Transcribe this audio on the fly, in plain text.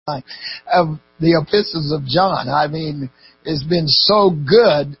of the Epistles of John. I mean, it's been so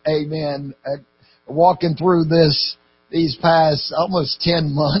good, amen, walking through these past almost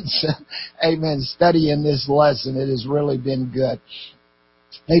 10 months, amen, studying this lesson. It has really been good.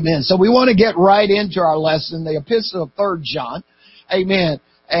 Amen. So we want to get right into our lesson, the Epistle of 3 John. Amen.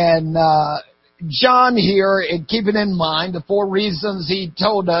 And John here, and keeping in mind the 4 reasons he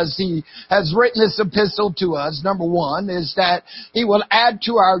told us he has written this epistle to us. Number 1 is that he will add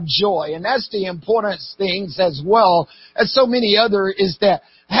to our joy. And that's the important things as well as so many other, is that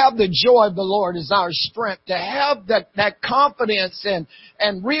have the joy of the Lord is our strength. To have that confidence and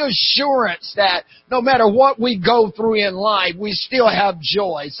reassurance that no matter what we go through in life, we still have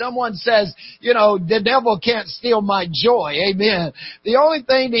joy. Someone says, the devil can't steal my joy. Amen. The only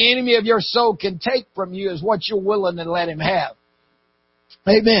thing the enemy of your soul can take from you is what you're willing to let him have.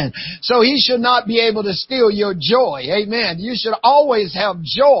 Amen. So he should not be able to steal your joy. Amen. You should always have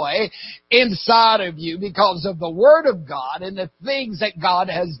joy inside of you because of the Word of God and the things that God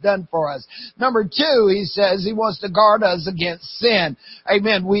has done for us. Number 2, he says he wants to guard us against sin.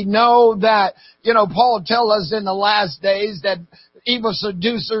 Amen. We know that, Paul tells us in the last days that evil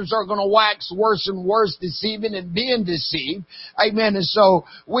seducers are going to wax worse and worse, deceiving and being deceived. Amen. And so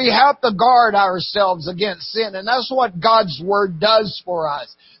we have to guard ourselves against sin. And that's what God's Word does for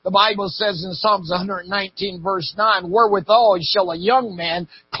us. The Bible says in Psalms 119 verse 9, wherewithal shall a young man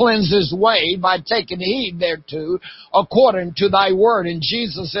cleanse his way by taking heed thereto according to thy word. And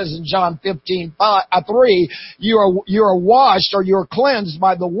Jesus says in John 15:3, you are washed, or you are cleansed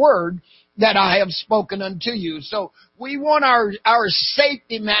by the word that I have spoken unto you. So we want our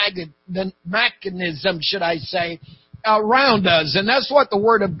safety mechanism, should I say, around us. And that's what the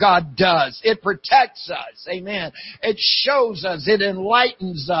Word of God does. It protects us. Amen. It shows us. It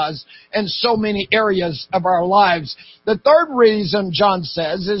enlightens us in so many areas of our lives. The 3rd reason, John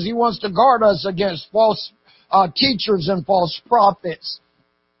says, is he wants to guard us against false teachers and false prophets.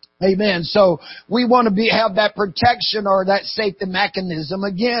 Amen. So we want to have that protection or that safety mechanism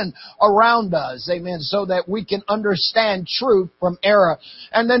again around us. Amen. So that we can understand truth from error.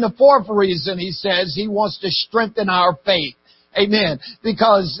 And then the 4th reason, he says, he wants to strengthen our faith. Amen.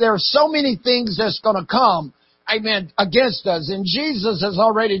 Because there are so many things that's going to come, amen, against us. And Jesus has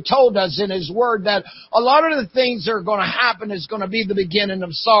already told us in His Word that a lot of the things that are going to happen is going to be the beginning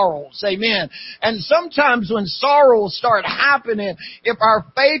of sorrows. Amen. And sometimes when sorrows start happening, if our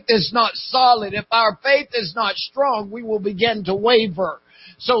faith is not solid, if our faith is not strong, we will begin to waver.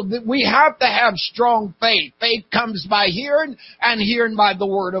 So we have to have strong faith. Faith comes by hearing, and hearing by the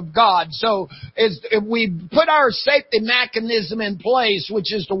Word of God. So if we put our safety mechanism in place,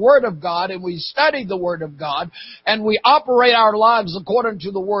 which is the Word of God, and we study the Word of God, and we operate our lives according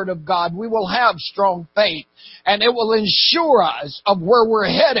to the Word of God, we will have strong faith. And it will ensure us of where we're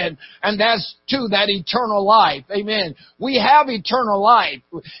headed, and that's to that eternal life. Amen. We have eternal life.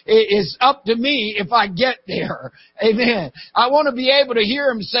 It's up to me if I get there. Amen. I want to be able to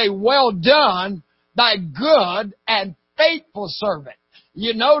hear Him say, well done, thy good and faithful servant.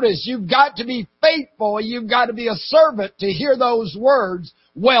 You notice you've got to be faithful. You've got to be a servant to hear those words,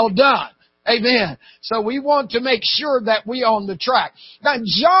 well done. Amen. So we want to make sure that we on the track. Now,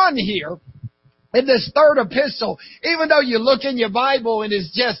 John here, in this 3rd epistle, even though you look in your Bible and it's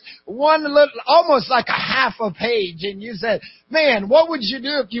just one little, almost like a half a page, and you said, man, what would you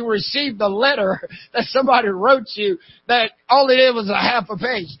do if you received a letter that somebody wrote you that all it did was a half a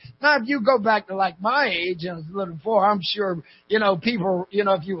page? Now, if you go back to like my age and a little before, I'm sure, people,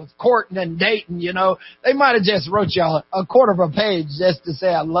 if you was courting and dating, they might have just wrote you a quarter of a page just to say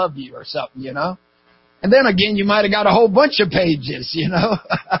I love you or something, And then again, you might have got a whole bunch of pages,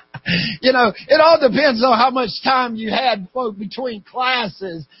 it all depends on how much time you had between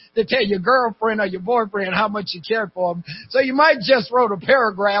classes to tell your girlfriend or your boyfriend how much you care for them. So you might just wrote a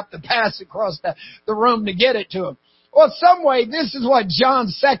paragraph to pass across the room to get it to them. Well, some way, this is what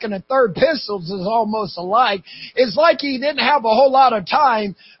John's 2nd and 3rd epistles is almost alike. It's like he didn't have a whole lot of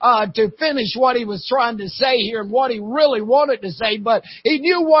time to finish what he was trying to say here and what he really wanted to say, but he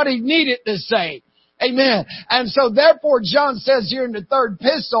knew what he needed to say. Amen. And so therefore, John says here in the 3rd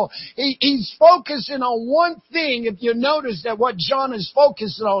epistle, he's focusing on one thing, if you notice that what John is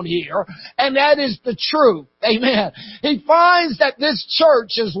focusing on here, and that is the truth. Amen. He finds that this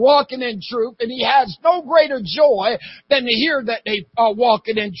church is walking in truth, and he has no greater joy than to hear that they are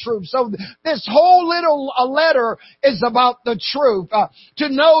walking in truth. So this whole little letter is about the truth, to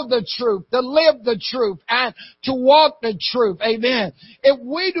know the truth, to live the truth, and to walk the truth. Amen. If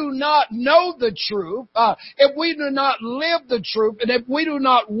we do not know the truth, if we do not live the truth, and if we do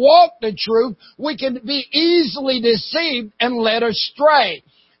not walk the truth, we can be easily deceived and led astray.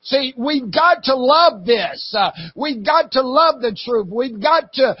 See, we've got to love this. We've got to love the truth. We've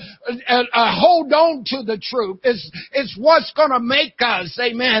got to hold on to the truth. It's what's going to make us,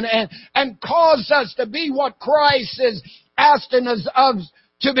 amen, and cause us to be what Christ is asking us of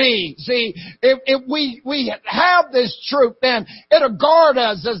to be. See, if we have this truth, then it'll guard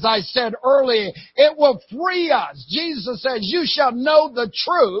us, as I said earlier. It will free us. Jesus says, you shall know the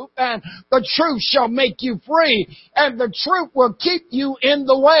truth, and the truth shall make you free. And the truth will keep you in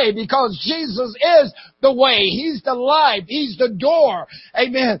the way, because Jesus is the way. He's the life. He's the door.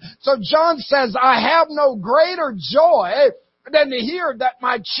 Amen. So John says, I have no greater joy than to hear that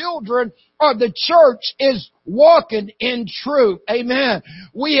my children or the church is walking in truth. Amen.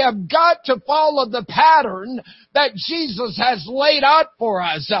 We have got to follow the pattern that Jesus has laid out for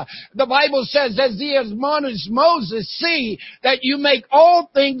us. The Bible says, as he admonished Moses, see that you make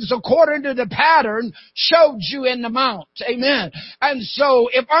all things according to the pattern showed you in the mount. Amen. And so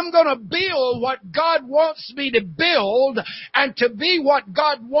if I'm going to build what God wants me to build and to be what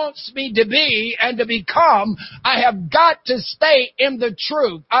God wants me to be and to become, I have got to stay in the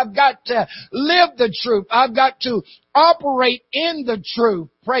truth. I've got to live the truth. I've got to operate in the truth.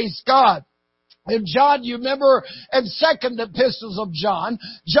 Praise God. And John, you remember in second Epistles of John,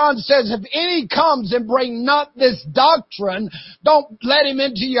 John says, if any comes and bring not this doctrine, don't let him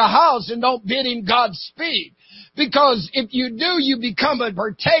into your house and don't bid him Godspeed. Because if you do, you become a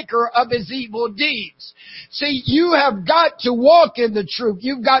partaker of his evil deeds. See, you have got to walk in the truth.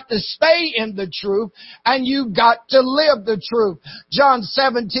 You've got to stay in the truth, and you've got to live the truth. John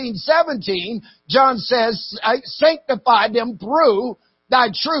 17:17, John says, sanctify them through thy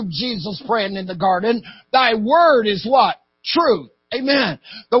truth. Jesus praying in the garden. Thy word is what? Truth. Amen.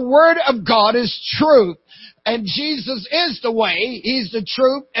 The word of God is truth. And Jesus is the way, he's the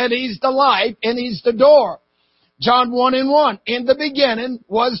truth, and he's the life, and he's the door. John 1:1, in the beginning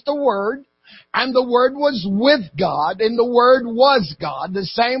was the Word, and the Word was with God, and the Word was God. The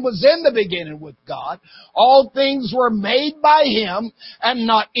same was in the beginning with God. All things were made by him, and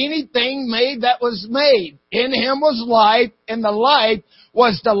not anything made that was made. In him was life, and the life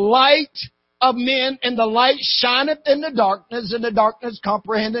was the light of men, and the light shineth in the darkness, and the darkness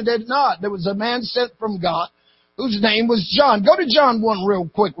comprehended it not. There was a man sent from God, whose name was John. Go to John 1 real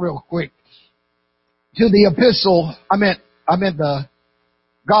quick. To the epistle, I meant the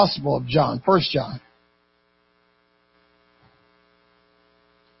Gospel of John, 1 John.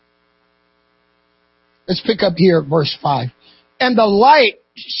 Let's pick up here at verse 5. And the light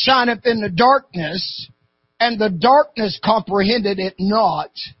shineth in the darkness, and the darkness comprehended it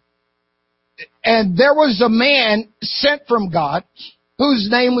not. And there was a man sent from God, whose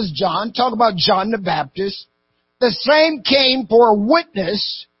name was John. Talk about John the Baptist. The same came for a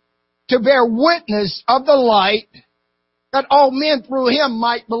witness, to bear witness of the light, that all men through him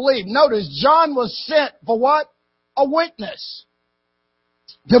might believe. Notice, John was sent for what? A witness.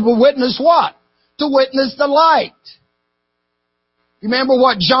 To witness what? To witness the light. You remember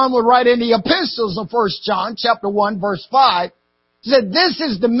what John would write in the epistles of 1 John, chapter 1, verse 5. He said, this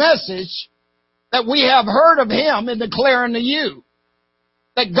is the message that we have heard of him and declare unto you,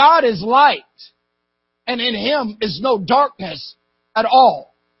 that God is light, and in him is no darkness at all.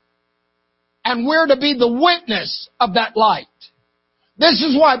 And we're to be the witness of that light. This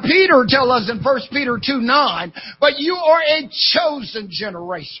is why Peter tells us in 1 Peter 2:9, but you are a chosen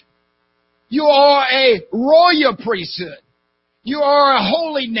generation. You are a royal priesthood. You are a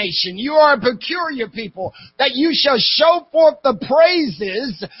holy nation. You are a peculiar people, that you shall show forth the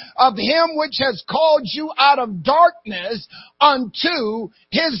praises of him which has called you out of darkness unto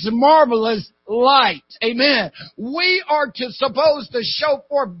his marvelous light. Amen. We are supposed to show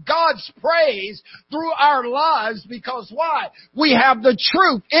forth God's praise through our lives, because why? We have the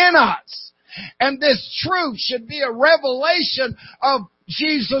truth in us. And this truth should be a revelation of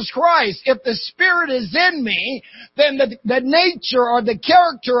Jesus Christ. If the Spirit is in me, then the nature or the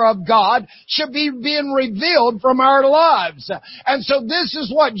character of God should be being revealed from our lives. And so this is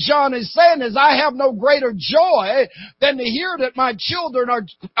what John is saying, is I have no greater joy than to hear that my children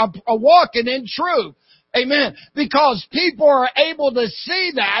are walking in truth. Amen. Because people are able to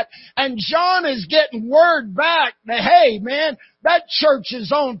see that, and John is getting word back that, hey man, that church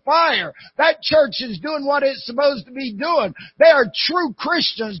is on fire. That church is doing what it's supposed to be doing. They are true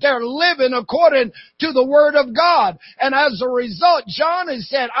Christians. They're living according to the Word of God. And as a result, John has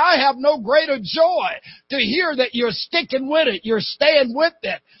said, I have no greater joy to hear that you're sticking with it. You're staying with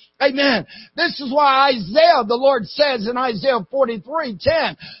it. Amen. This is why Isaiah, the Lord says in Isaiah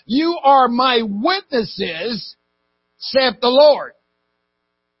 43:10, you are my witnesses, saith the Lord.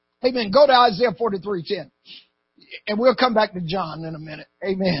 Amen. Go to Isaiah 43:10. And we'll come back to John in a minute.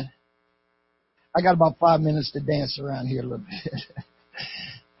 Amen. I got about 5 minutes to dance around here a little bit.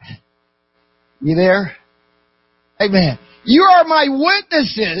 You there? Amen. You are my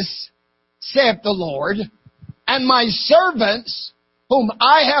witnesses, saith the Lord, and my servants whom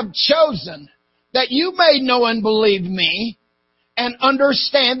I have chosen, that you may know and believe me, and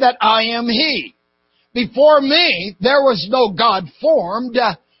understand that I am He. Before me there was no God formed,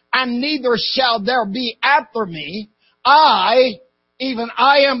 and neither shall there be after me. Even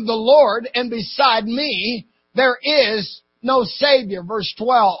I am the Lord, and beside me there is no Savior. Verse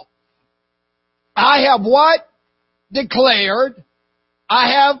 12. I have what? Declared.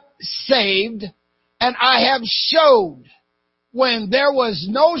 I have saved, and I have showed when there was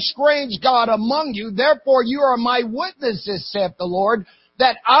no strange God among you. Therefore you are my witnesses, saith the Lord,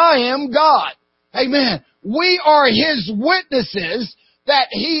 that I am God. Amen. We are His witnesses that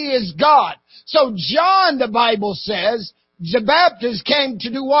He is God. So John, the Bible says, the Baptist came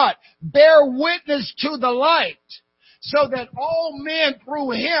to do what? Bear witness to the light, so that all men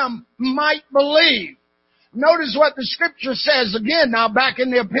through Him might believe. Notice what the Scripture says again now back in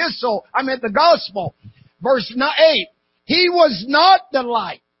the the Gospel. Verse 8. He was not the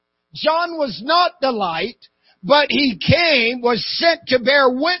light. John was not the light, but he was sent to bear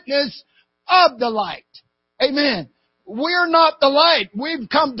witness of the light. Amen. We're not the light. We've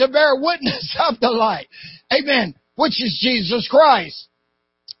come to bear witness of the light. Amen. Which is Jesus Christ.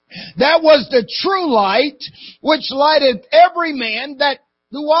 That was the true light, which lighteth every man that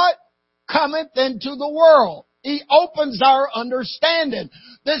do what? Cometh into the world. He opens our understanding.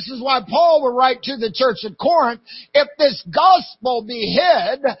 This is why Paul will write to the church at Corinth, if this gospel be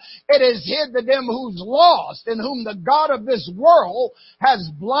hid, it is hid to them who's lost, in whom the God of this world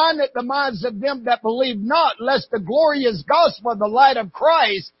has blinded the minds of them that believe not, lest the glorious gospel of the light of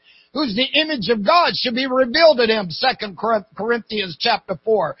Christ, who's the image of God, should be revealed to them. 2 Corinthians chapter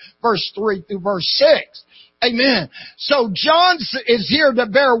 4, verse 3 through verse 6. Amen. So John is here to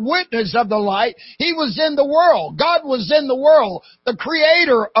bear witness of the light. He was in the world. God was in the world, the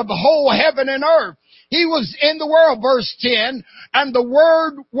creator of the whole heaven and earth. He was in the world, verse 10, and the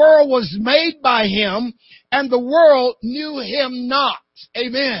world was made by Him, and the world knew Him not.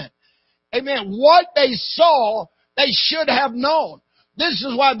 Amen. Amen. What they saw, they should have known. This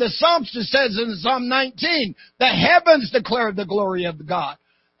is why the psalmist says in Psalm 19, the heavens declare the glory of God.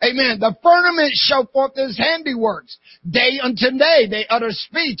 Amen. The firmament show forth His handiworks. Day unto day they utter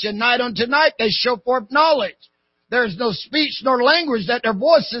speech, and night unto night they show forth knowledge. There is no speech nor language that their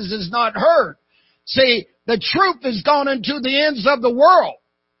voices is not heard. See, the truth has gone into the ends of the world.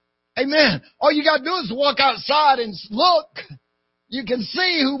 Amen. All you got to do is walk outside and look. You can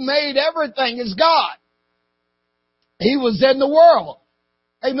see who made everything is God. He was in the world.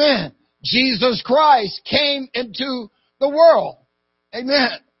 Amen. Jesus Christ came into the world.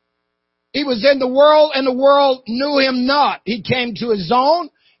 Amen. He was in the world, and the world knew Him not. He came to His own,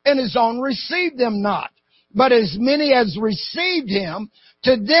 and His own received Him not. But as many as received Him,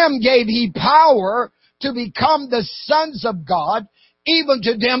 to them gave He power to become the sons of God, even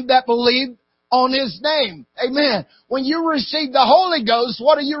to them that believe on His name. Amen. When you receive the Holy Ghost,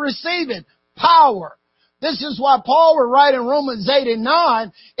 what are you receiving? Power. This is why Paul will write in Romans 8 and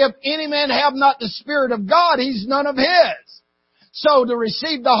 9, if any man have not the Spirit of God, he's none of His. So to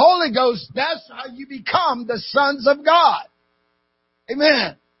receive the Holy Ghost, that's how you become the sons of God.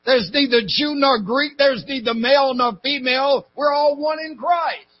 Amen. There's neither Jew nor Greek. There's neither male nor female. We're all one in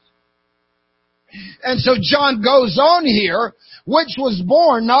Christ. And so John goes on here, which was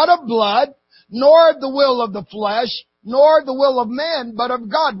born not of blood, nor of the will of the flesh, nor the will of man, but of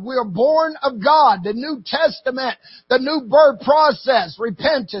God. We are born of God. The New Testament, the new birth process,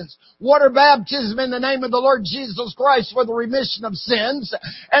 repentance, water baptism in the name of the Lord Jesus Christ for the remission of sins,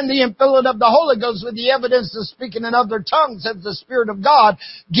 and the infilling of the Holy Ghost with the evidence of speaking in other tongues as the Spirit of God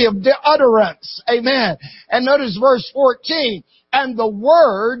give the utterance. Amen. And notice verse 14. And the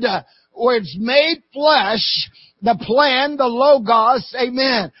Word was made flesh, the plan, the Logos,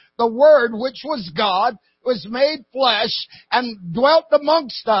 amen. The Word, which was God, was made flesh and dwelt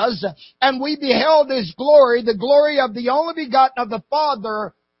amongst us, and we beheld His glory, the glory of the only begotten of the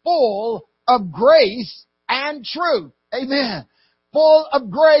Father, full of grace and truth. Amen. Full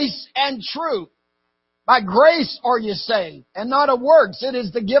of grace and truth. By grace are you saved, and not of works. It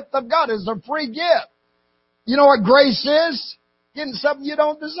is the gift of God. It is a free gift. You know what grace is? Getting something you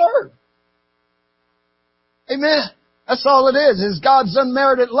don't deserve. Amen. That's all it is. It's God's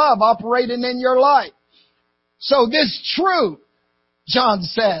unmerited love operating in your life. So this truth, John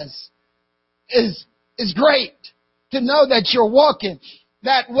says, is great to know that you're walking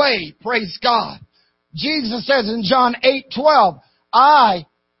that way. Praise God. Jesus says in John 8:12, I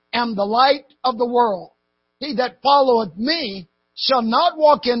am the light of the world. He that followeth me shall not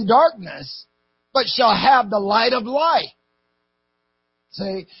walk in darkness, but shall have the light of life.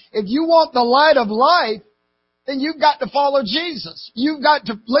 See, if you want the light of life, then you've got to follow Jesus. You've got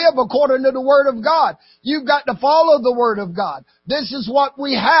to live according to the Word of God. You've got to follow the Word of God. This is what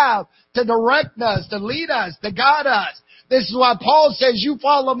we have to direct us, to lead us, to guide us. This is why Paul says, you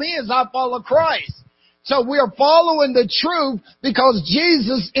follow me as I follow Christ. So we are following the truth because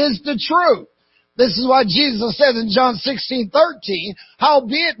Jesus is the truth. This is why Jesus says in John 16:13,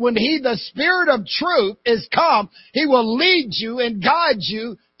 howbeit when he, the Spirit of truth, is come, he will lead you and guide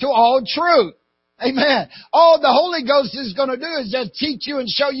you to all truth. Amen. All the Holy Ghost is going to do is just teach you and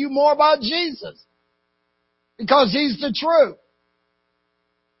show you more about Jesus. Because he's the truth.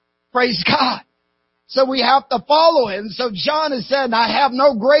 Praise God. So we have to follow him. So John is saying, I have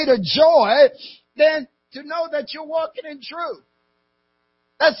no greater joy than to know that you're walking in truth.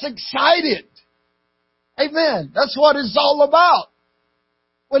 That's exciting. Amen. That's what it's all about.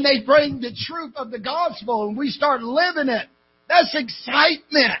 When they bring the truth of the gospel and we start living it, that's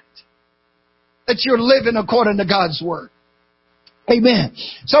excitement. That you're living according to God's Word. Amen.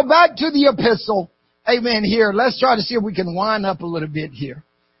 So back to the epistle. Amen. Here, let's try to see if we can wind up a little bit here.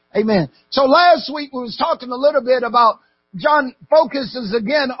 Amen. So last week we was talking a little bit about John focuses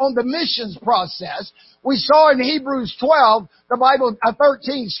again on the missions process. We saw in Hebrews 12, the Bible,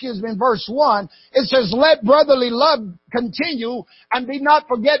 13, in verse 1, it says, let brotherly love continue and be not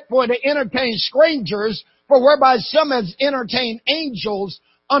forgetful to entertain strangers, for whereby some has entertained angels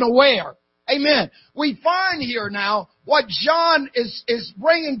unaware. Amen. We find here now what John is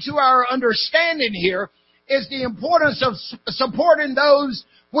bringing to our understanding here is the importance of supporting those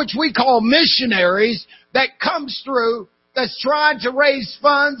which we call missionaries that comes through that's trying to raise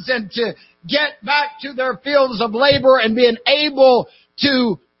funds and to get back to their fields of labor and being able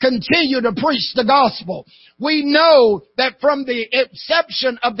to continue to preach the gospel. We know that from the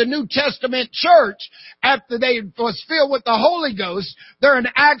inception of the New Testament church, after they was filled with the Holy Ghost, they're in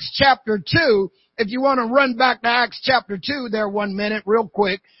Acts chapter 2. If you want to run back to Acts chapter 2 there 1 minute real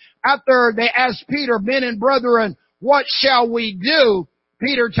quick. After they asked Peter, men and brethren, what shall we do?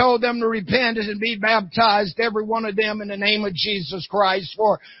 Peter told them to repent and be baptized, every one of them in the name of Jesus Christ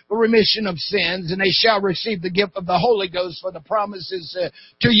for the remission of sins, and they shall receive the gift of the Holy Ghost, for the promises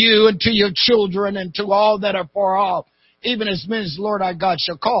to you and to your children and to all that are far off, even as many as the Lord our God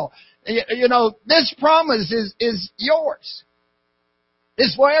shall call. You know, this promise is yours.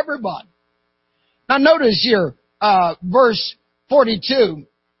 It's for everybody. Now notice here, verse 42,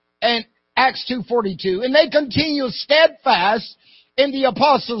 and Acts 2:42, and they continue steadfast in the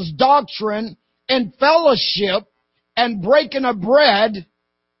apostles' doctrine and fellowship and breaking of bread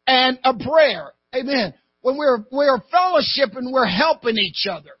and a prayer. Amen. When we're fellowshipping, we're helping each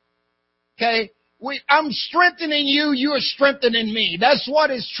other. Okay? I'm strengthening you, you're strengthening me. That's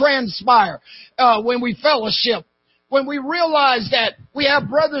what is transpire when we fellowship. When we realize that we have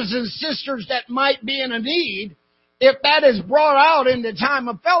brothers and sisters that might be in a need, if that is brought out in the time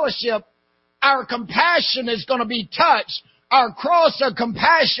of fellowship, our compassion is going to be touched. Our cross of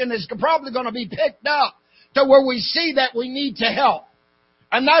compassion is probably going to be picked up to where we see that we need to help.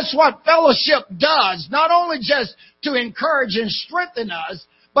 And that's what fellowship does. Not only just to encourage and strengthen us,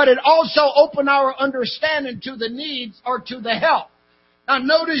 but it also opens our understanding to the needs or to the help. Now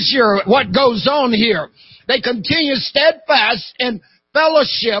notice here what goes on here. They continue steadfast in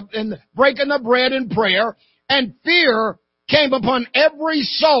fellowship and breaking the bread and prayer, and fear came upon every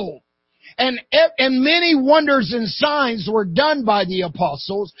soul. And many wonders and signs were done by the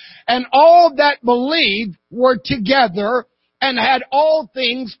apostles, and all that believed were together and had all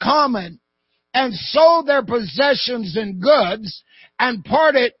things common, and sold their possessions and goods, and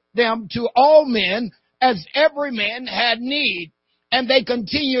parted them to all men as every man had need. And they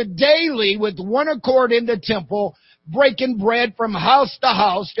continued daily with one accord in the temple, breaking bread from house to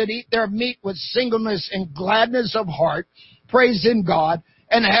house, that eat their meat with singleness and gladness of heart, praising God,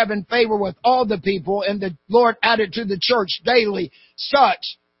 and having favor with all the people. And the Lord added to the church daily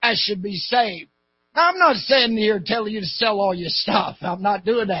such as should be saved. Now, I'm not saying here telling you to sell all your stuff. I'm not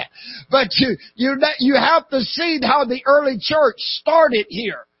doing that. But you have to see how the early church started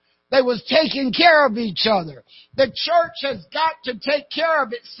here. They was taking care of each other. The church has got to take care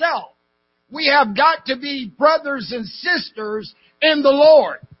of itself. We have got to be brothers and sisters in the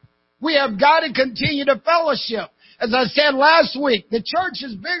Lord. We have got to continue to fellowship. As I said last week, the church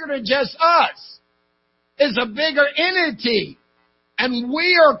is bigger than just us. It's a bigger entity. And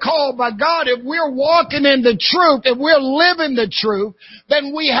we are called by God, if we're walking in the truth, if we're living the truth,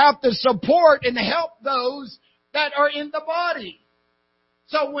 then we have to support and help those that are in the body.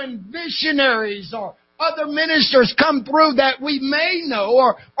 So when missionaries or other ministers come through that we may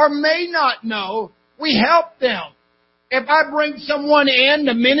know or may not know, we help them. If I bring someone in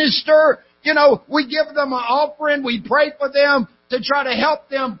to minister, we give them an offering, we pray for them to try to help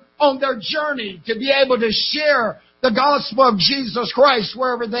them on their journey to be able to share the gospel of Jesus Christ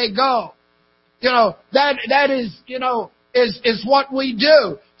wherever they go. That is what we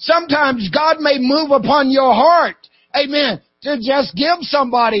do. Sometimes God may move upon your heart, amen, to just give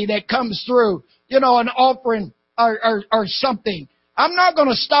somebody that comes through, an offering or something. I'm not going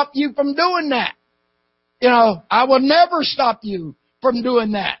to stop you from doing that. I will never stop you from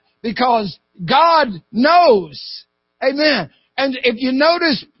doing that because God knows. Amen. And if you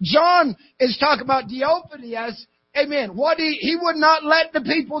notice, John is talking about Diophidius. Amen. He would not let the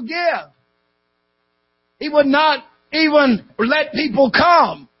people give. He would not even let people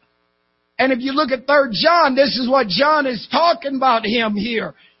come. And if you look at 3 John, this is what John is talking about him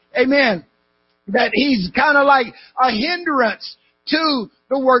here. Amen. That he's kind of like a hindrance to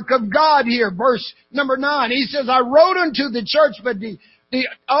the work of God here. Verse number 9. He says, I wrote unto the church, but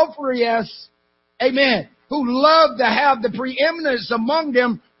Diophidius, amen, who loved to have the preeminence among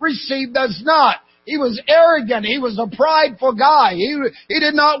them, received us not. He was arrogant. He was a prideful guy. He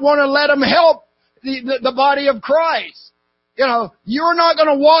did not want to let them help the body of Christ. You're not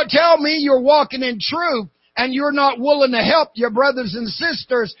going to tell me you're walking in truth and you're not willing to help your brothers and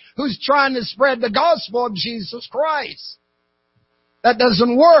sisters who's trying to spread the gospel of Jesus Christ. That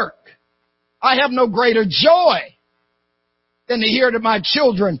doesn't work. I have no greater joy than to hear that my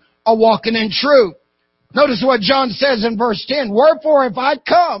children are walking in truth. Notice what John says in verse 10. Wherefore, if I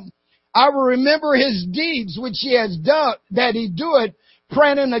come, I will remember his deeds which he has done, that he doeth,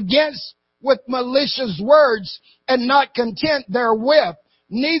 praying against with malicious words, and not content therewith.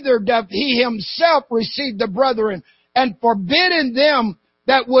 Neither doth he himself receive the brethren, and forbidding them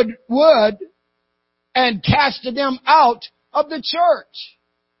that would, and casted them out of the church.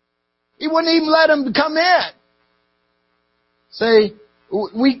 He wouldn't even let them come in. See,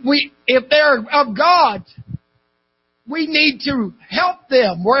 if they're of God, we need to help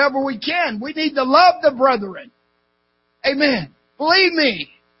them wherever we can. We need to love the brethren. Amen. Believe me,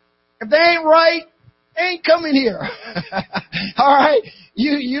 if they ain't right, they ain't coming here. All right?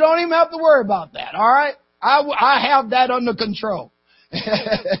 You don't even have to worry about that. All right? I have that under control.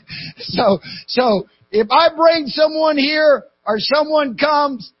 So if I bring someone here or someone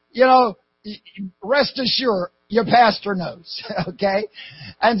comes, rest assured, your pastor knows. Okay?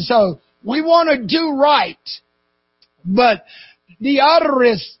 And so we want to do right. But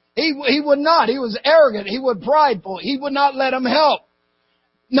Diophidius, he would not. He was arrogant. He was prideful. He would not let him help.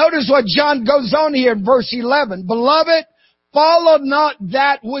 Notice what John goes on here in verse 11. Beloved, follow not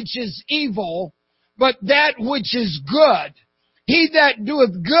that which is evil, but that which is good. He that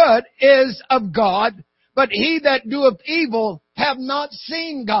doeth good is of God, but he that doeth evil have not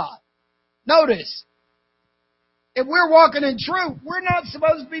seen God. Notice, if we're walking in truth, we're not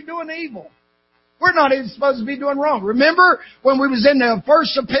supposed to be doing evil. We're not even supposed to be doing wrong. Remember when we was in the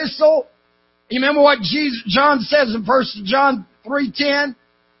first epistle? You remember what John says in 1 John 3:10?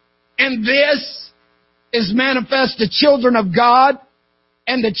 And this is manifest the children of God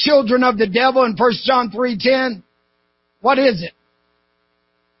and the children of the devil in 1 John 3:10. What is it?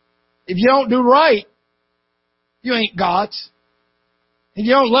 If you don't do right, you ain't God's. If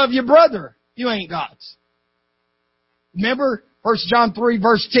you don't love your brother, you ain't God's. Remember 1 John 3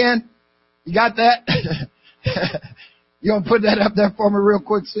 verse 10? You got that? You want to put that up there for me real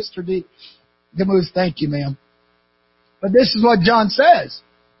quick, Sister D? Gamoose, thank you, ma'am. But this is what John says.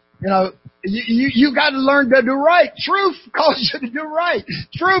 You got to learn to do right. Truth calls you to do right.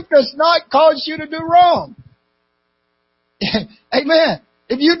 Truth does not cause you to do wrong. Amen.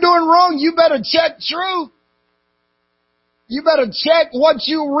 If you're doing wrong, you better check truth. You better check what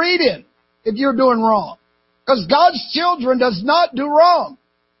you're reading if you're doing wrong. Because God's children does not do wrong.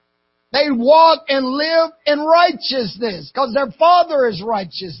 They walk and live in righteousness because their Father is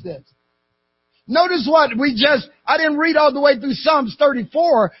righteousness. Notice what I didn't read all the way through Psalms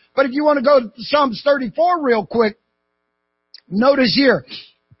 34, but if you want to go to Psalms 34 real quick, notice here,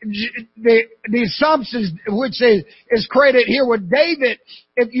 the Psalms which is credited here with David,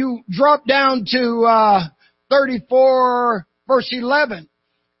 if you drop down to 34 verse 11,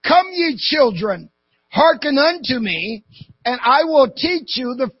 come ye children, hearken unto me, and I will teach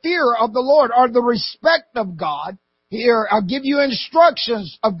you the fear of the Lord, or the respect of God. Here, I'll give you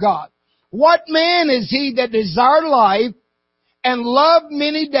instructions of God. What man is he that desire life and love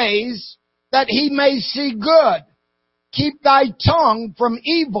many days, that he may see good. Keep thy tongue from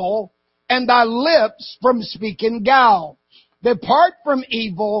evil, and thy lips from speaking guile. Depart from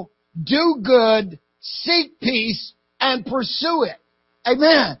evil, do good, seek peace, and pursue it.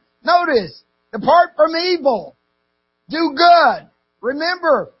 Amen. Notice, depart from evil, do good.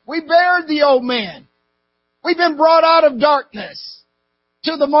 Remember, we buried the old man. We've been brought out of darkness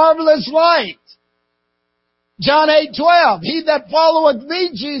to the marvelous light. John 8:12, he that followeth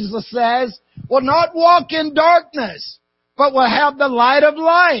me, Jesus says, will not walk in darkness, but will have the light of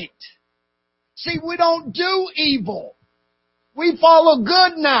light. See, we don't do evil. We follow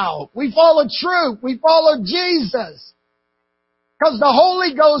good now. We follow truth. We follow Jesus. Because the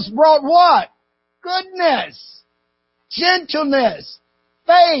Holy Ghost brought what? Goodness, gentleness,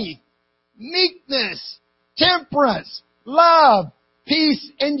 faith, meekness, temperance, love,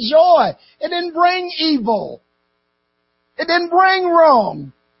 peace, and joy. It didn't bring evil. It didn't bring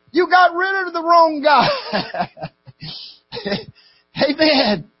wrong. You got rid of the wrong guy.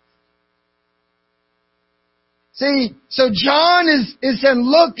 Amen. See, so John is saying,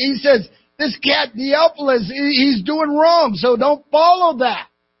 look, he says, this cat, Theophilus, he's doing wrong, so don't follow that.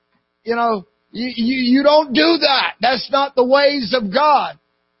 You know, you don't do that. That's not the ways of God.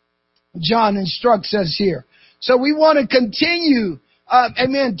 John instructs us here. So we want to continue,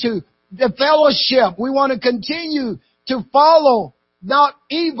 amen, to the fellowship. We want to continue to follow not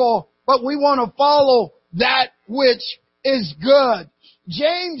evil, but we want to follow that which is good.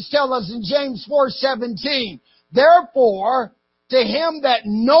 James tells us in James 4:17, therefore, to him that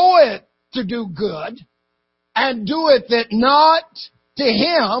knoweth to do good, and doeth it not, to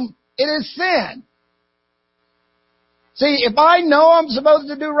him it is sin. See, if I know I'm supposed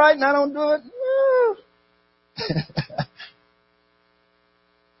to do right and I don't do it,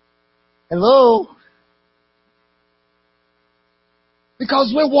 hello?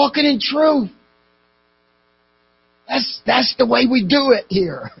 Because we're walking in truth. That's the way we do it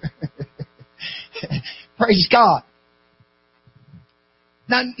here. Praise God.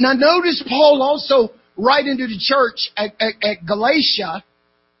 Now notice Paul also writing to the church at Galatia,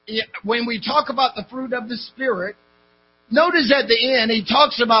 when we talk about the fruit of the Spirit, notice at the end he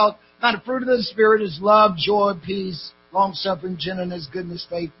talks about now the fruit of the Spirit is love, joy, peace, long-suffering, gentleness, goodness,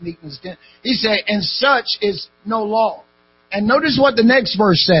 faith, meekness. He said, and such is no law. And notice what the next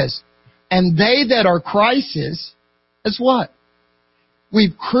verse says. And they that are Christ's, is what?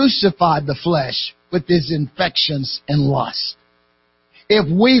 We've crucified the flesh with its infections and lust. If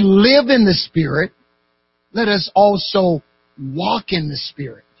we live in the Spirit, let us also walk in the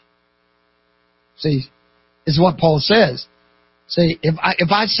Spirit. See, is what Paul says. See, if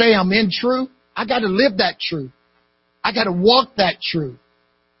I say I'm in truth, I got to live that truth. I got to walk that truth.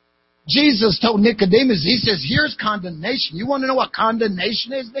 Jesus told Nicodemus, he says, here's condemnation. You want to know what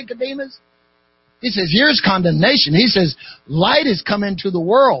condemnation is, Nicodemus? He says, here's condemnation. He says, light has come into the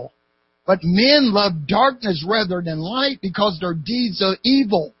world, but men love darkness rather than light because their deeds are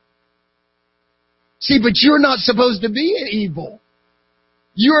evil. See, but you're not supposed to be evil.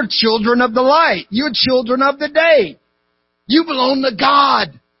 You're children of the light. You're children of the day. You belong to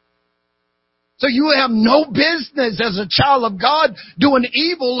God. So you have no business as a child of God doing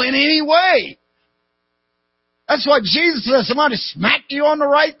evil in any way. That's why Jesus says, somebody smack you on the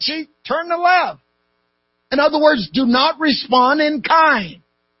right cheek, turn the left. In other words, do not respond in kind.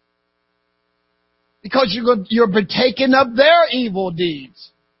 Because you're partaking of their evil deeds.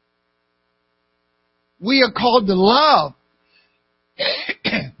 We are called to love.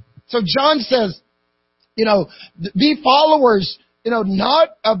 So John says, be followers, not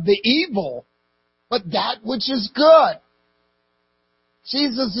of the evil, but that which is good.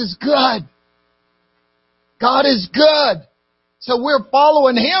 Jesus is good. God is good. So we're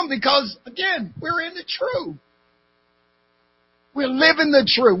following Him because, again, we're in the truth. We're living the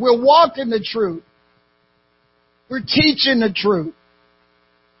truth. We're walking the truth. We're teaching the truth.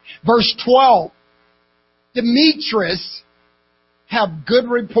 Verse 12. Demetrius have good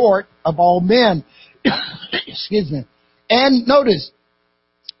report of all men. Excuse me. And notice,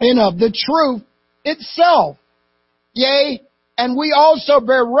 and of the truth itself. Yea, and we also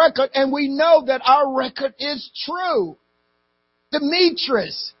bear record, and we know that our record is true.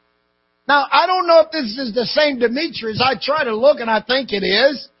 Demetrius. Now, I don't know if this is the same Demetrius. I try to look, and I think it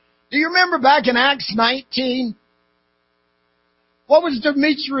is. Do you remember back in Acts 19? What was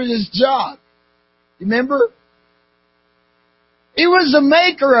Demetrius' job? You remember? He was the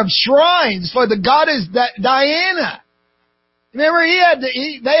maker of shrines for the goddess Diana. Remember,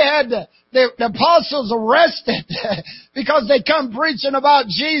 they had the apostles arrested because they come preaching about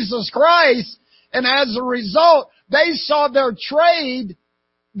Jesus Christ, and as a result, they saw their trade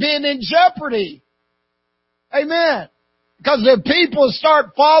being in jeopardy. Amen. Because if people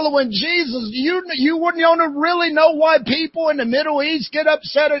start following Jesus, you wouldn't want to really know why people in the Middle East get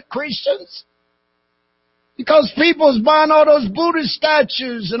upset at Christians. Because people's buying all those Buddha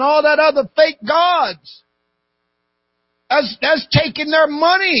statues and all that other fake gods. That's taking their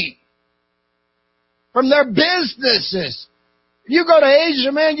money from their businesses. You go to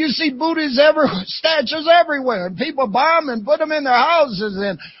Asia, man, you see Buddhas statues everywhere. And people buy them and put them in their houses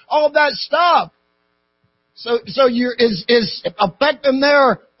and all that stuff. So it's affecting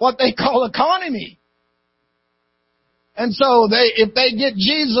their, what they call economy. And so if they get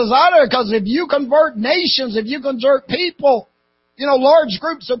Jesus out of there, because if you convert nations, if you convert people, large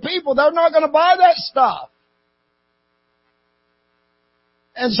groups of people, they're not going to buy that stuff.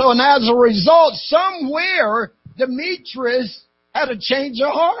 And so, and as a result, somewhere, Demetrius had a change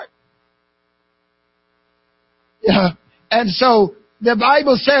of heart. Yeah. And so, the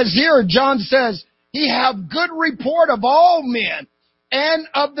Bible says here, John says, he have good report of all men and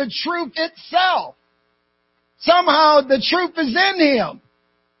of the truth itself. Somehow the truth is in him.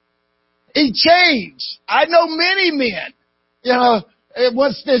 He changed. I know many men,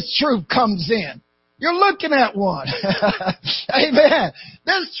 once this truth comes in. You're looking at one. Amen.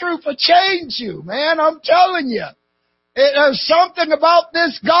 This truth will change you, man. I'm telling you. There's something about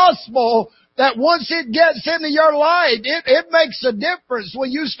this gospel that once it gets into your life, it makes a difference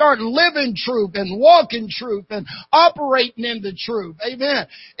when you start living truth and walking truth and operating in the truth. Amen.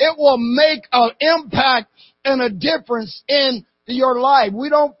 It will make an impact and a difference in your life. We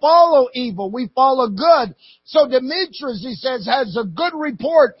don't follow evil. We follow good. So Demetrius, he says, has a good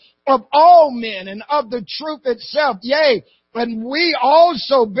report of all men and of the truth itself. Yea, and we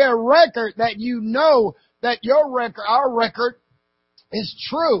also bear record that you know that our record is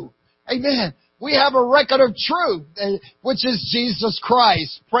true. Amen. We have a record of truth, which is Jesus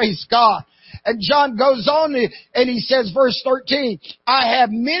Christ. Praise God. And John goes on and he says, verse 13, I have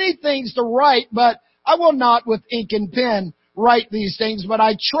many things to write, but I will not with ink and pen write these things, but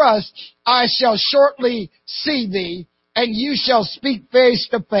I trust I shall shortly see thee, and you shall speak face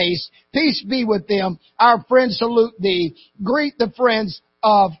to face. Peace be with them. Our friends salute thee. Greet the friends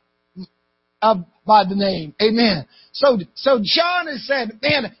of by the name. Amen. So John is saying,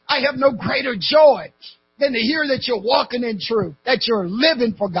 man, I have no greater joy than to hear that you're walking in truth, that you're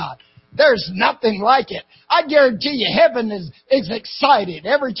living for God. There's nothing like it. I guarantee you heaven is excited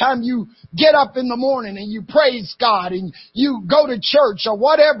every time you get up in the morning and you praise God and you go to church or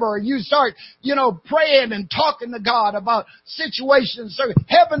whatever. You start, praying and talking to God about situations. So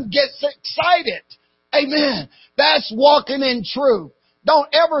heaven gets excited. Amen. That's walking in truth.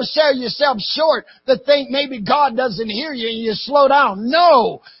 Don't ever sell yourself short to think maybe God doesn't hear you and you slow down.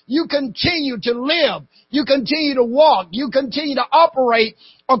 No. You continue to live. You continue to walk. You continue to operate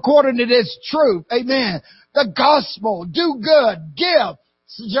according to this truth. Amen. The gospel. Do good. Give.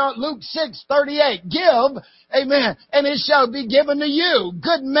 Luke 6:38. Give. Amen. And it shall be given to you.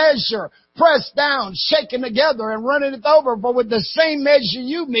 Good measure. Pressed down, shaken together, and running it over. For with the same measure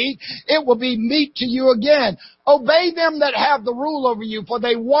you meet, it will be meet to you again. Obey them that have the rule over you, for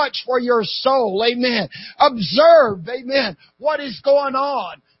they watch for your soul. Amen. Observe, amen, what is going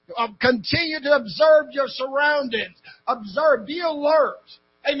on. Continue to observe your surroundings. Observe, be alert.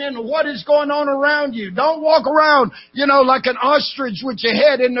 Amen. What is going on around you? Don't walk around, like an ostrich with your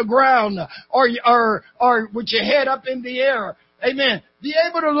head in the ground or with your head up in the air. Amen. Be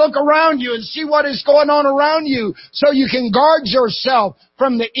able to look around you and see what is going on around you so you can guard yourself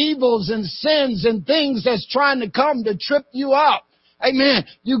from the evils and sins and things that's trying to come to trip you up. Amen.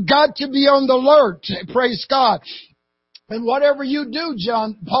 You got to be on the alert. Praise God. And whatever you do,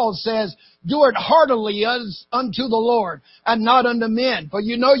 Paul says, do it heartily as unto the Lord and not unto men. For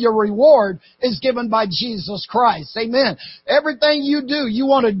you know your reward is given by Jesus Christ. Amen. Everything you do, you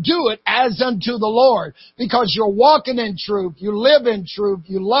want to do it as unto the Lord because you're walking in truth. You live in truth.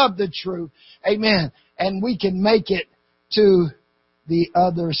 You love the truth. Amen. And we can make it to the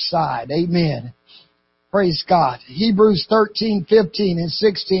other side. Amen. Praise God. Hebrews 13, 15, and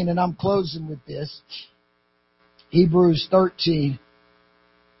 16, and I'm closing with this. Hebrews 13,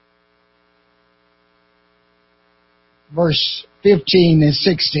 verse 15 and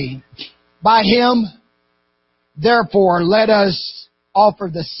 16. By him, therefore, let us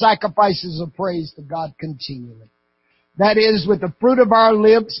offer the sacrifices of praise to God continually. That is, with the fruit of our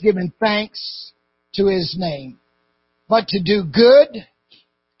lips, giving thanks to his name. But to do good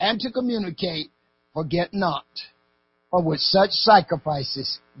and to communicate, forget not. For with such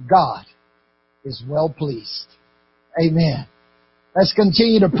sacrifices, God is well pleased. Amen. Let's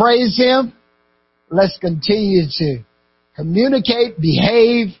continue to praise him. Let's continue to communicate,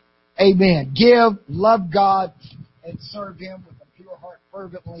 behave, amen, give, love God, and serve Him with a pure heart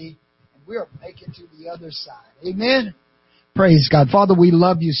fervently, and we'll make it to the other side. Amen. Praise God. Father, we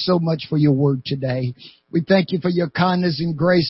love you so much for your word today. We thank you for your kindness and grace.